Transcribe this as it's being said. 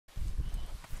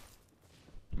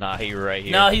Nah, he right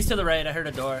here. No, he's to the right. I heard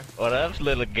a door. What up,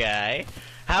 little guy?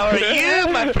 How are you,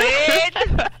 my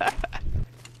friend?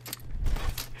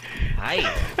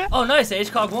 Hi. Oh, nice.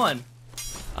 HCOG won.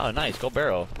 Oh, nice. Go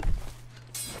barrel.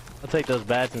 I'll take those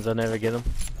bats since I'll never get them.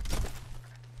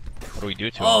 What do we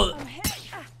do to Oh. him?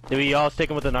 Do we all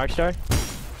stick him with an arc star?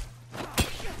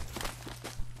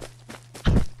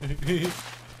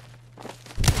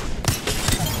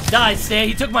 Die, Stay.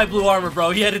 He took my blue armor, bro.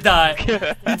 He had to die.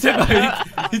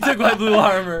 he took my blue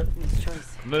armor.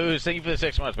 Moose, thank you for the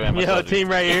 6 months, man. Yo, team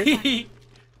right here.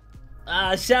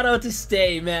 Shout out to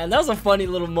Stay, man. That was a funny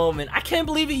little moment. I can't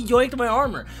believe he yoinked my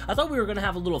armor. I thought we were gonna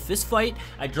have a little fist fight.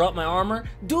 I dropped my armor.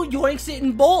 Dude yoinks it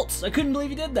in bolts. I couldn't believe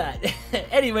he did that.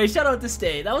 Anyway, shout out to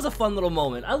Stay. That was a fun little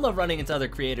moment. I love running into other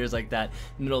creators like that in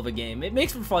the middle of a game. It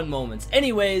makes for fun moments.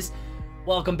 Anyways,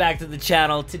 welcome back to the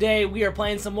channel. Today we are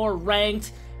playing some more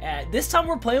ranked. This time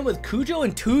we're playing with Cujo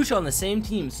and Touche on the same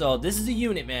team. So this is a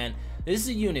unit, man. This is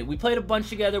a unit. We played a bunch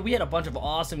together. We had a bunch of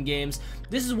awesome games.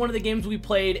 This is one of the games we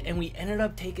played, and we ended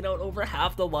up taking out over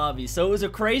half the lobby. So it was a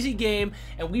crazy game,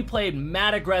 and we played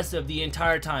mad aggressive the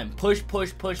entire time. Push,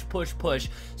 push, push, push, push.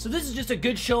 So this is just a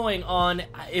good showing on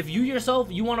if you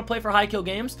yourself, you want to play for high kill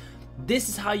games, this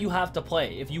is how you have to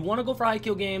play. If you want to go for high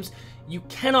kill games, you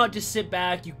cannot just sit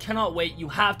back. You cannot wait. You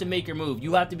have to make your move.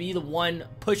 You have to be the one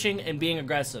pushing and being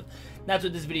aggressive. That's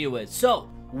what this video is. So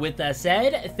with that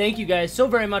said, thank you guys so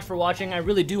very much for watching. I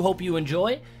really do hope you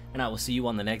enjoy, and I will see you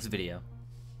on the next video.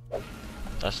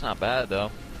 That's not bad,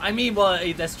 though. I mean, well,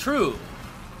 that's true.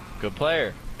 Good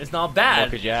player. It's not What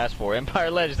bad. could you ask for? Empire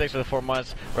Legends, thanks for the 4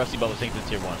 months. Rusty Bubble, thanks for the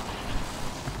tier 1.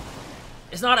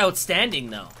 It's not outstanding,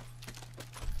 though.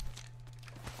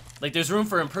 Like, there's room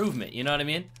for improvement, you know what I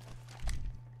mean?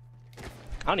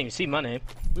 I don't even see my name.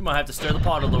 We might have to stir the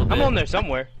pot a little bit. I'm on there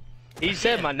somewhere. He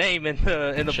said my name in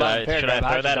the bottom paragraph. Should I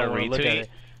throw that a just don't wanna look at retweet? it.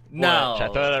 No. Should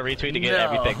I throw that a retweet to get No.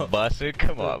 everything busted?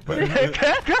 Come on, bro.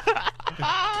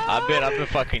 I've been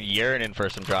fucking yearning for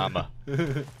some drama.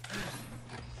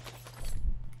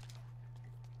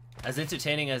 As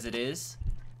entertaining as it is,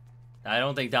 I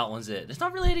don't think that one's it. There's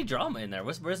not really any drama in there.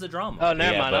 Where's the drama? Oh,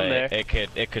 never mind. I'm there.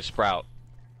 It could sprout.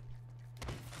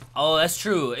 Oh, that's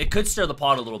true. It could stir the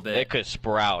pot a little bit. It could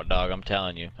sprout, dog. I'm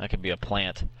telling you, that could be a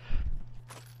plant.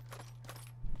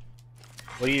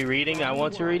 What are you reading? I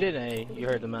want to read it. Hey, you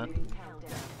heard the man.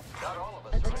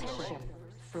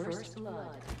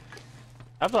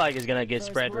 I feel like it's gonna get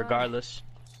spread regardless.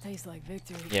 Tastes like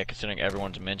victory. Yeah, considering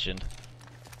everyone's mentioned.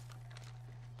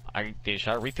 Dude,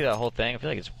 should I read through that whole thing? I feel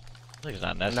like it's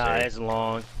not necessary. Nah, it's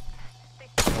long.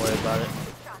 Don't worry about it.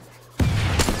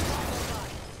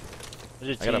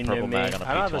 There's a I got a team purple near mag me. on a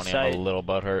I don't have a P20. I'm sight. a little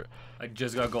butthurt. I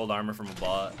just got gold armor from a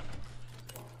bot.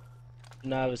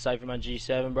 No, I have a sight for my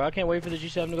G7, bro. I can't wait for the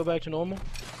G7 to go back to normal.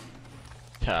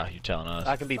 Yeah, you telling us.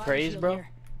 I can be Fire praised, shield bro. here.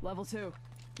 Level 2.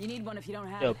 You need one if you don't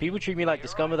have Yo, it. people treat me like the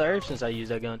scum of the earth since I use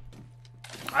that gun.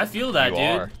 I feel that, You dude.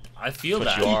 are. I feel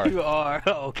That's that. what you are. You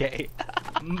are okay.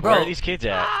 Where Bro, are these kids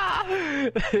at?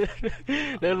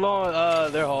 They're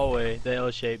long. They're hallway. The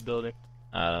L-shaped building.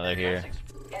 They're here.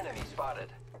 Enemy spotted.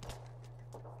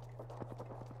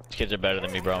 These kids are better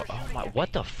than me, bro. Oh my!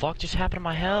 What the fuck just happened to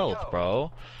my health,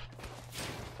 bro?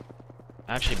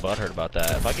 I'm actually butthurt about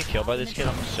that. If I get killed by this kid,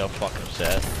 I'm so fucking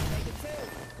upset.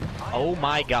 Oh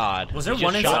my god! Was there He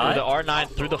one just shot inside? through the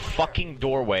R9 through the fucking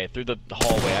doorway, through the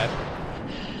hallway.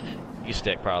 You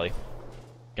stick probably.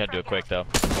 Gotta do it quick though.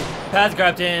 Path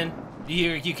grabbed in.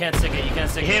 You can't stick it. You can't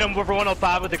stick Hit it. him for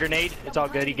 105 with a grenade. It's all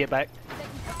good. He get back.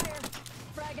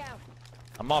 Frag out.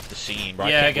 I'm off the scene, bro.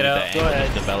 Yeah, I can't get believe out. that Go angle ahead.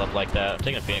 just developed like that. I'm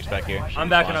taking a Phoenix back here. I'm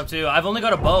backing up too. I've only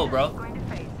got a bow, bro.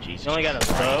 Jesus. You only got a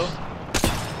bow.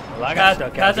 Well, I got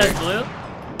stuck out Path has here. blue.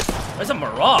 That's a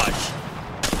mirage.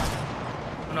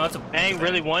 Oh, no, it's a. Dang,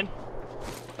 really won.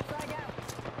 Frag out.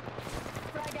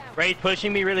 Frag out. Raid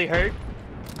pushing me really hurt.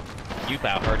 You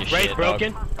about hurt as Raid shit,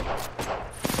 broken. dog.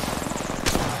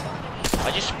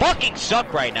 I just fucking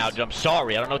suck right now, dude. I'm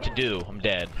sorry. I don't know what to do. I'm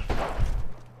dead.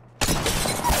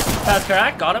 Path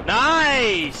crack. Got him.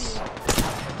 Nice.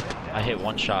 I hit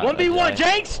one shot. 1v1,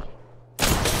 JanKz.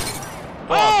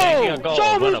 Oh, Oh, show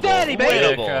him who's daddy,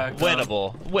 baby. Winnable,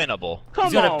 winnable, winnable. Come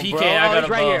He's got a on, PK, bro. I got Oh, a he's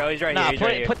right bow. here. Oh, he's right Nah, here. He's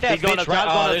right here. put that He's going bitch up right. top,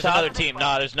 going Oh, up there's top. another team.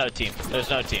 No, there's another team. There's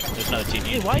another team. There's another team.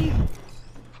 Dude, why you?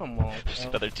 Come on. There's Bro.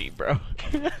 another team, bro.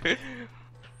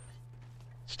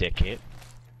 Stick it.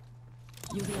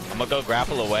 You'll be I'm gonna go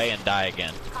grapple away and die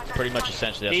again. Pretty much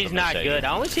essentially that's He's what I'm not saying. good.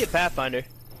 I only see a Pathfinder.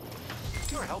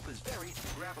 Your help is very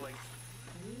grappling.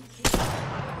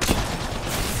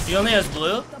 He only has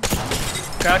blue.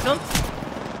 Cracked him.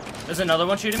 There's another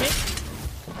one shooting me.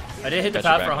 I did hit the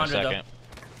Got path you for back in a 100 though.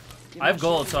 second. I have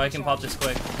gold, so I can pop this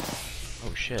quick.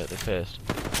 Oh shit, they're pissed.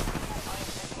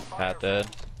 Pat dead.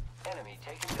 Enemy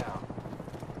taken down.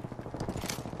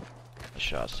 The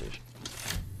shots, dude.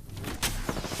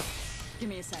 Give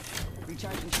me a sec.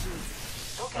 Recharging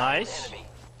shields. Took out an Nice. enemy.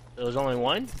 There was only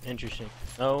one? Interesting.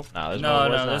 No. Nah, there's No, more.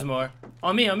 no, there's more.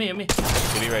 On me, on me, on me.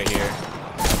 Could be right here.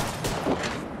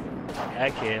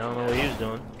 That kid, I don't know what he was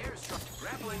doing. Airstrike.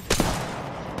 Grappling.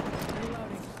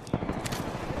 Reloading.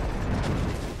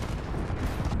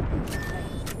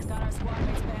 Got our squad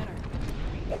mates banner.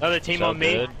 Another team So on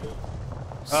me. good.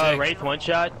 Sick. Wraith one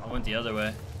shot. I went the other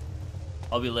way.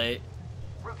 I'll be late.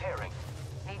 Repairing.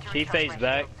 He phased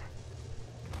back.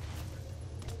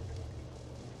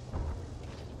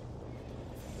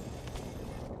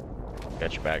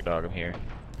 Got your back, dog. I'm here.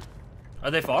 Are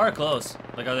they far or close?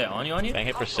 Like, are they on you? Bang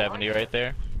hit for 70 right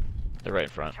there. They're right in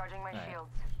front. Charging my Alright. shields.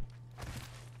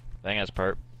 Bang has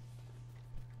perp.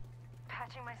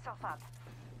 Patching myself up.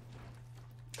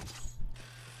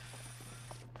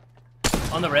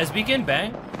 On the res beacon,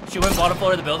 bang. She went bottom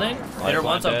floor of the building. Hit her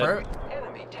once on dead. perp.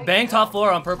 Enemy taken Bang down. top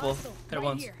floor on purple. Hit her Right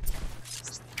once. here.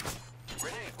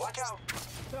 Grenade. Watch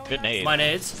out. Good nade. My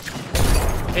nades.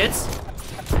 Hits.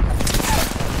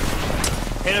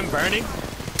 Hit him burning.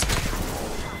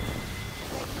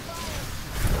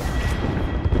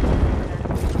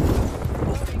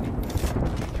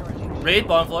 Raid,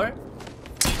 bottom floor.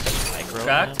 Micro.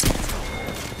 Cracked.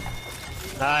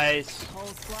 Nice. Whole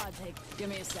squad take. Give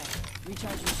me a sec.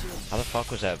 Recharging shields. How the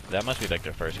fuck was that? That must be like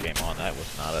their first game on. That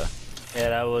was not a. Yeah,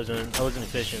 that wasn't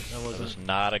efficient. That That was wasn't.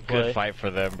 not a good Play. fight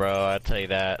for them, bro. I tell you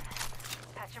that.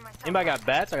 Patching myself Anybody up. got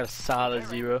bats? I got a solid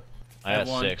 0. I had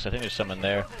one. 6. I think there's some in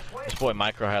there. This boy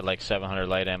Micro had like 700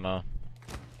 light ammo.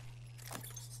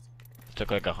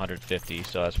 Took like 150,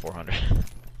 so that's 400.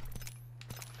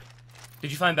 Did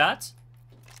you find bats?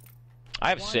 I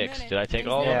have 6. Did I take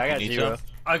all of them? Yeah, I You got need 0. some?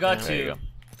 I got There you two.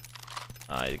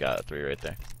 go. You got 3 right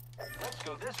there. Let's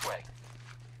go this way.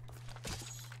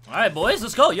 Alright, boys,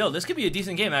 let's go. Yo, this could be a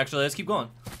decent game, actually. Let's keep going.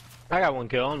 I got 1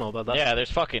 kill. I don't know about that. Yeah,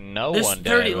 there's fucking no There's one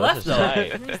 30 dead. bro. left, This is though.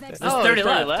 tight. Who's next? There's Oh, 30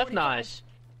 30 left. Nice.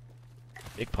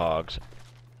 Big pogs.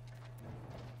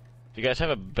 If you guys have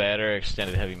a better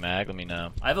extended heavy mag, let me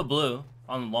know. I have a blue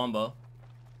on the longbow.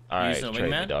 Alright, using a trade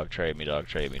me, wingman? dog. Trade me, dog.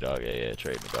 Trade me, dog. Yeah,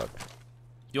 trade me, dog. Do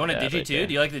you want a Yeah, digi right too? there.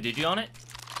 Do you like the digi on it?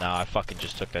 Nah, I fucking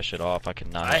just took that shit off. I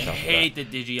cannot. I shuffle hate the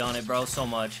digi on it, bro, so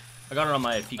much. I got it on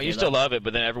my PK. that. I used to love it,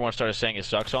 but then everyone started saying it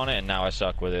sucks on it, and now I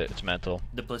suck with it. It's mental.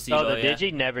 the placebo. Oh, the yeah.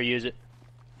 Digi? Never use it.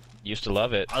 Used to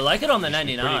love it. I like it on the Used to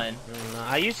be 99.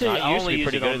 I used to, I used to only be use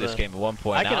pretty it good on at this the, game at one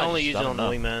point. I can Now only just use it don't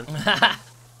on the know. wingman.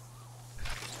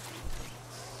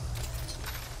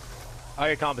 All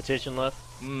your competition left.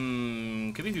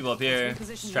 Could be people up here.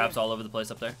 reposition Traps here. all over the place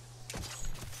up there.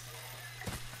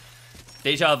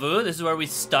 Deja vu. This is where we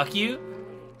stuck you.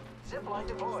 Zipline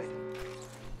deployed.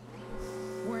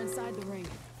 We're inside the ring.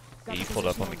 Got You the pulled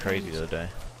up on me position crazy the other day.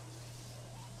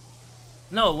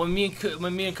 No, when me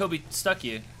and Kobe stuck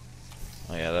you,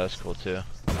 Oh yeah, that's cool too.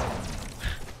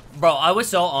 bro. I was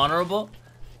so honorable.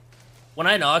 When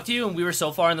I knocked you and we were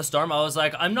so far in the storm, I was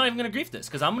like, I'm not even gonna grief this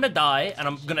because I'm gonna die and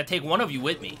I'm gonna take one of you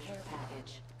with me.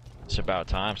 It's about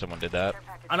time someone did that.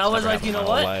 And I was Never like, you happened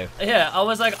know my whole what? life. Yeah, I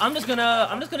was like, I'm just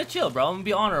gonna chill, bro. I'm gonna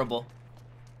be honorable.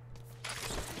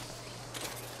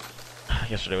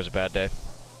 Yesterday was a bad day.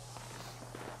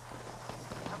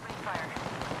 Opening fire.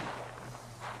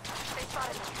 They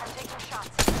spotted me. I'm taking shots.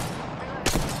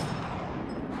 Reloading.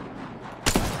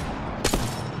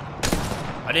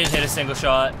 I didn't hit a single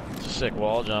shot. It's a sick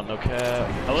wall jump, no cap.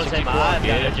 I was saying 64 my eyes good.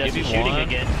 got just Give me shooting one.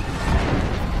 again.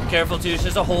 Careful, too.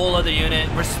 There's a whole other unit.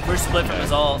 We're split from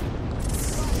his ult.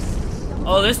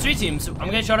 Oh, there's 3 teams. I'm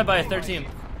getting shot at by a 3rd team.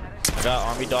 I got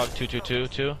Army Dog 222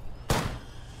 too.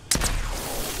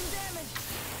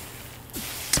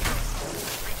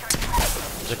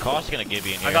 Is the cost gonna give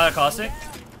you in here? I got a caustic.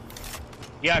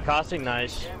 Yeah, caustic,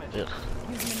 nice. Ugh. Using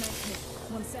the med kit.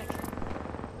 1 sec.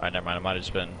 Alright, never mind. I might have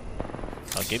just been.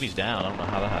 Oh, Gibby's down. I don't know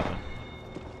how that happened.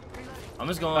 I'm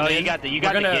just going. Oh, in. you got the We're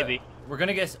gonna- Gibby. We're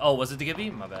gonna get. Oh, was it the Gibby?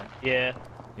 My bad. Yeah.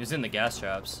 He was in the gas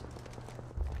traps.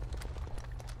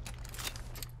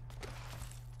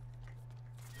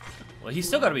 Well, he's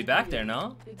still got to be back there,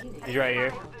 no? He's right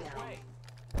here.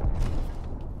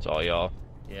 It's all y'all.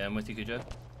 Yeah, I'm with you, Kujo.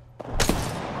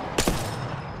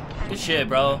 Good shit,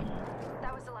 bro.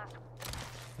 That was the last one.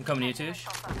 I'm coming to you, Tush.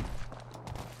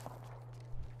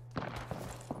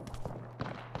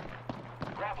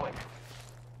 Grappling.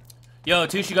 Yo,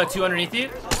 Tush, you got 2 underneath you?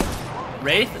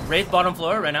 Wraith bottom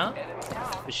floor right now.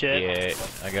 Good shit.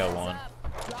 Yeah, I got one.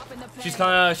 Drop in the She's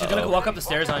pan. gonna Uh-oh. walk up the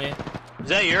stairs on you. Is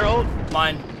that your ult?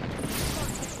 Mine.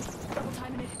 Double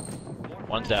timing it.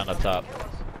 One's down up top.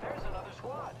 There's another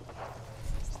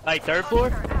Like third floor? I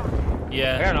got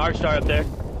Yeah. an arc star up there.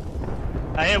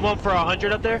 I hit one for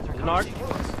 100 up there. There's an arc.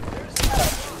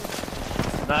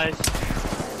 Nice.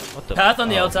 What the? Path on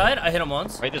the oh. outside. I hit him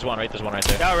once. Right, there's one right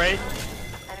there. Got right.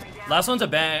 Last one's a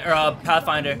bang or a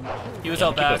Pathfinder. He was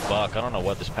out back. Keep a buck. I don't know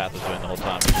what this path was doing the whole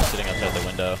time. He's just sitting outside the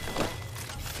window.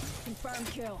 Confirm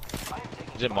kill.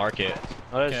 He's in market.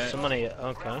 Oh, there's Okay. somebody.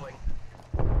 Okay.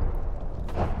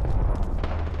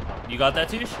 You got that,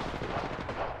 Touche?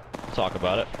 Talk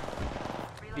about it.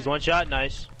 He's one shot.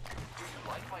 Nice.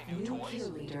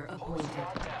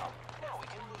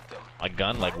 My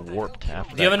gun like warped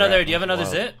after. Do you have that another? crap. Do you have another Wow.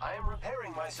 zit? I am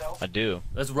repairing myself. I do.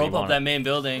 Let's What do rope you up want? that main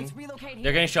building. Let's relocate here.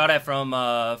 They're getting shot at from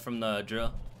the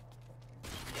drill.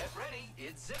 Get ready.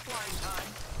 It's zipline time.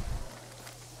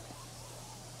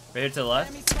 Right here to the left.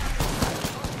 Enemy spotted.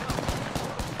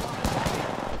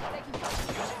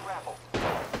 Using grapple.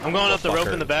 I'm going up the rope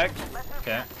Fucker. in the back.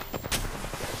 Okay.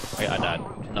 Wait, I died.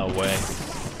 No way.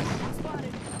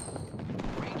 Spotted.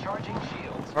 Recharging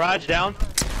shields. Garage down.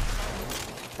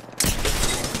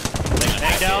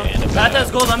 Hang down. Path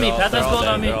has gold on me. Path has gold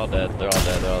on me. They're all dead. They're all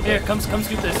dead. They're all Here, dead. come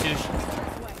scoop this, Touche.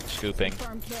 Scooping.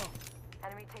 Confirm kill.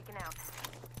 Enemy taken out.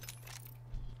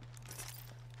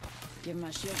 Give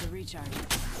my shield a recharge.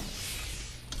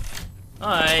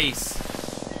 Nice.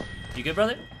 You good,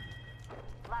 brother?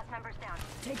 Last member's down.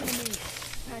 Taking a knee.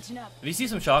 Patching up. If you see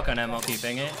some shotgun ammo,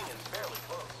 keeping it. Is fairly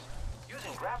close.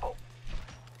 Using grapple.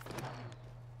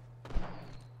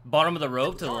 Bottom of the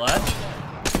rope to the left.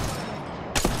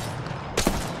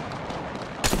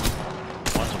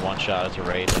 One's one shot. It's a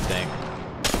raid, I think.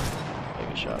 Take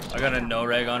a shot. I got a no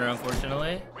reg on her,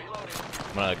 unfortunately.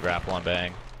 I'm gonna grapple on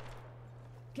bang.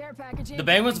 Care package. The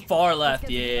bang was far left.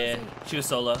 Let's get Yeah, some she was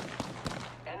solo.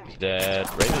 He's dead.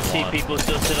 Raid is See one. people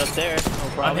still sit up there. No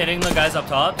problem. I'm hitting the guys up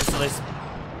top, just so they.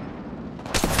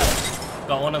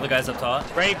 Got one of the guys up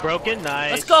top. Raid broken.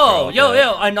 Nice. Let's go! Bro, Yo, dead.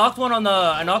 yo! I knocked one on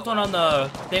the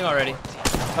thing already.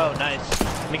 Oh, nice.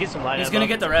 Let me get some light. He's ammo. gonna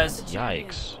get the res.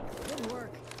 Yikes. Good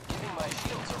work. Giving my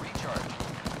shields a recharge.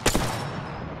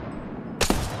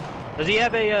 Does he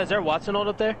have a? Is there a Watson ult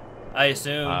up there? I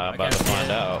assume. I'm I about can't to see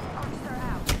find it. out.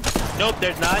 Nope,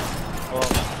 there's not. Well,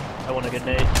 I want a good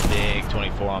nade. Big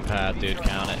 24 on pad, dude.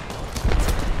 Count it.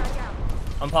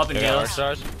 I'm popping They got arc heals.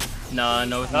 stars? Nah,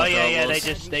 no. Oh yeah, yeah. They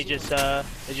throwables.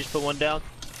 just put one down.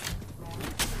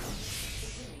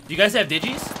 Do you guys have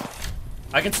digis?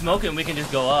 I can smoke it and we can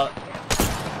just go up.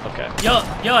 Okay. Yo,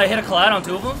 I hit a collide on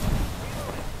two of them.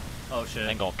 Oh shit.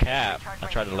 Ain't gonna cap. I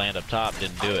tried to land up top,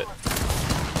 didn't do it.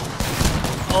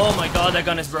 Oh my god, that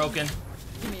gun is broken.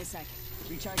 Give me a sec.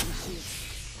 Recharging shields.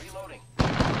 Reloading.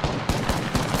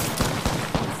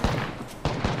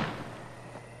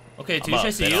 Okay, I'm Touche, up, I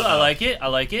see they you. don't I know. like it. I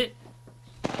like it.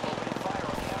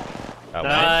 That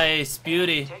Nice,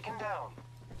 beauty. Taken down.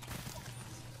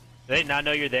 They did not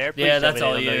know you're there. Please Yeah, tell me that's they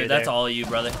all don't know you. you're That's there. all you,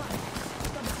 brother. He's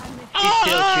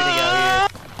still shooting out here.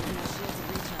 Give my shields a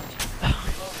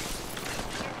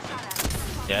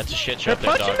recharge. Yeah, it's a shit show up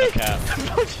They're there, dog. punching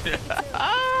No cap.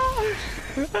 Oh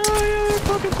yeah, they're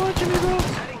fucking punching me, bro.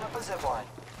 Setting up a zipline.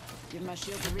 Give my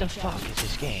shield a What the recharge. fuck is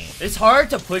this game? It's hard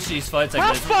to push these fights like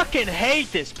I this. fucking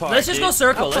hate this part. Let's just dude. go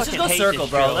circle. I Let's just fucking go hate circle, this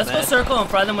bro. drill, Let's go man. circle and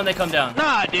fry them when they come down.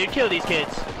 Nah, dude, kill these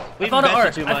kids. I We've found an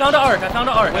invested arc. too I found an much. arc. I found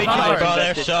an arc. I Way found too an much,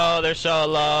 arc. bro. They're so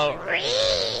low.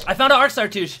 I found an arc star,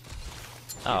 Touche.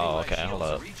 Oh, okay, hold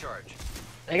up. Recharge.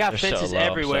 They got They're so fences low. I'm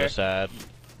everywhere. so sad.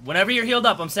 Whenever you're healed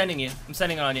up, I'm sending you. I'm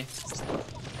sending it on you.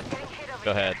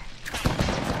 Go ahead.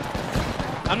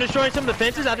 I'm destroying some of the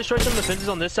fences. I destroyed some of the fences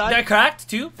on this Did I side. cracked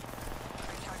too?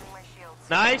 Recharging my shields.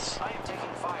 Nice. I am taking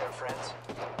fire, friends.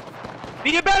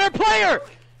 Be a better player.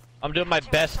 I'm doing my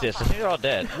bestest. I think they're all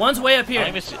dead. One's way up I here. don't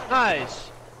even see. Nice.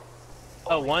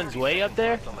 Oh, one's way up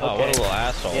there. Oh, what a little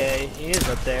asshole. Yeah, he is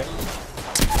up there.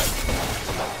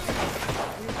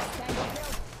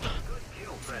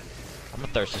 I'm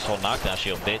gonna thirst this whole knockdown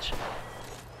shield, bitch.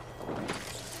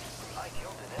 I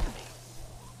killed an enemy.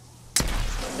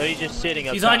 No, he's just sitting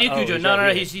up He's top. on you, Oh, Cujo. he's No, up no,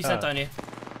 no. here. He sent on you.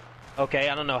 Okay,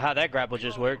 I don't know how that grapple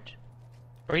just worked.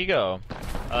 Where you go?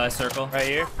 Circle. Right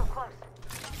here. So close.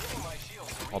 Giving my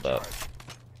shields a Hold up. recharge.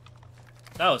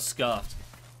 That was scuffed.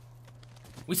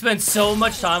 We spent so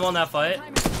much time on that fight.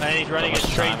 And he's running it So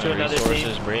much straight time to and another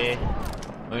resources, team. Bree.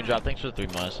 Let me drop things for the 3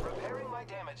 months. Repairing my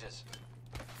damages.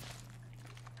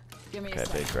 Give me a Okay,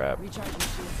 sec. big grab. Recharging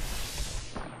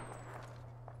shields.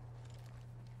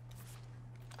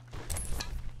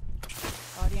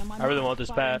 Already on my I really mark. want this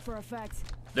Firing path. for effect.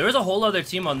 There was a whole other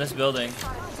team on this building.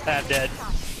 Half dead.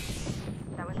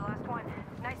 That was the last one.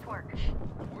 Nice work.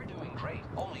 We're doing great.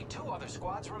 Only 2 other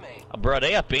squads remain. Bro,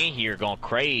 they up in here going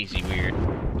crazy weird.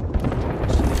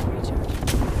 Recharge.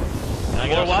 I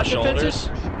get More on some Watson shoulders.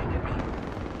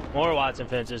 fences? More Watson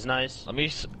fences, nice.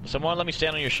 Someone let me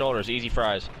stand on your shoulders. Easy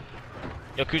fries.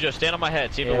 Yo, Cujo, stand on my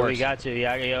head. See if it Yeah, works. we got to.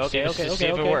 Yeah, okay, okay, See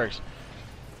if it works.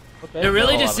 Okay. They're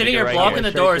really Hold just on, let me sitting get here right blocking here. the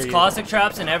Straight doors, to you. caustic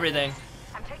traps and everything.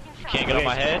 I'm taking You shots. can't get on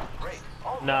my head.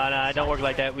 Nah, it don't work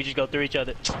like that. We just go through each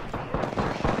other.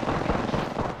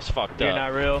 It's fucked You're up.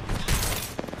 not real.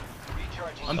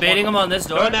 I'm baiting him on this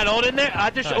door. Throwing that ult in there?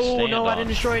 Nice Oh, no, I standoff. didn't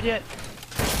destroy it yet.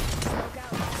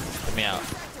 Get me out.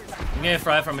 I'm getting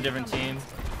fried from a different team.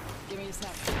 Give me a sec.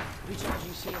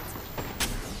 Recharging shields.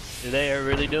 They are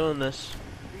really doing this.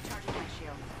 Recharging my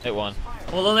shield. Hit one.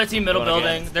 Well, other team middle Going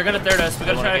building. again. They're gonna third us. We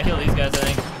gotta Going try to kill again. these guys, I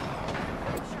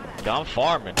think. Yo, I'm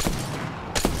farming.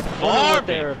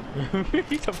 Farming. Farming.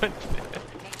 Need to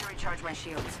recharge my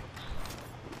shields.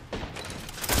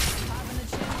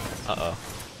 Uh-oh.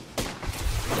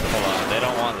 Hold on. They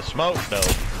don't want the smoke, though.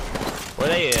 Where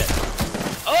they at?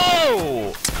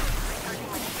 Oh!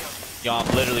 Yo, I'm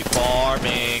literally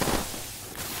farming.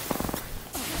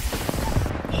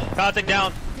 Contact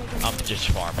down. I'm just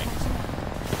farming.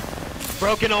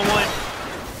 Broken on one.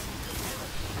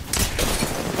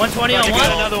 120 on Got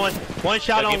one. another one. One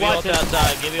shot Yo, on give me ult Watson.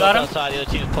 outside. Give me Got ult him. outside. The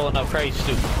other team is pulling up crazy,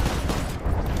 stupid.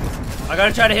 I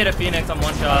gotta try to hit a Phoenix on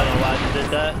one I shot. don't know why you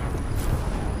did that.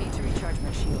 Need to recharge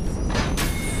my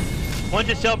shields. One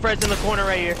just self-res in the corner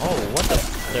right here. Oh, what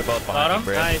the? They're both Got behind him? me,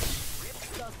 bro. Nice.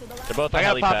 They're both on I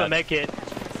gotta pop a helipad. med kit.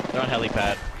 They're on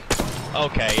helipad.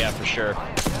 Okay, yeah, for sure.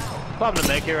 Popping a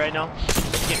med kit right now.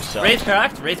 This game sucks. Wraith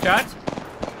cracked. Wraith cracked.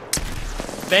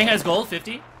 Bang has gold,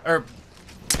 50. Or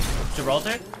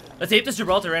Gibraltar. Let's tape this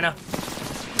Gibraltar right now.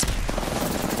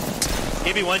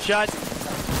 Give me one shot.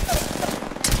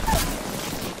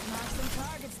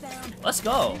 Let's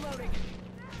go.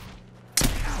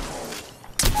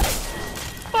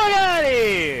 Fuck out of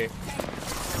here.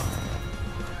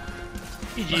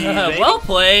 GG, baby. Well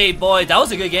played, boy. That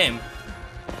was a good game.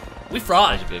 We That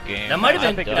fraud. was a good game. That might have I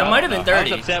been. picked it That up. might have been I was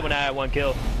 30. upset when I had one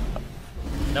kill.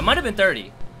 That might have been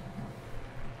 30.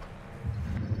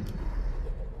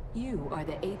 You are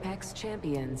the Apex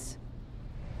champions.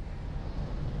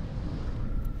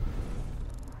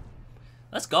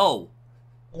 Let's go.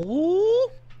 Ooh.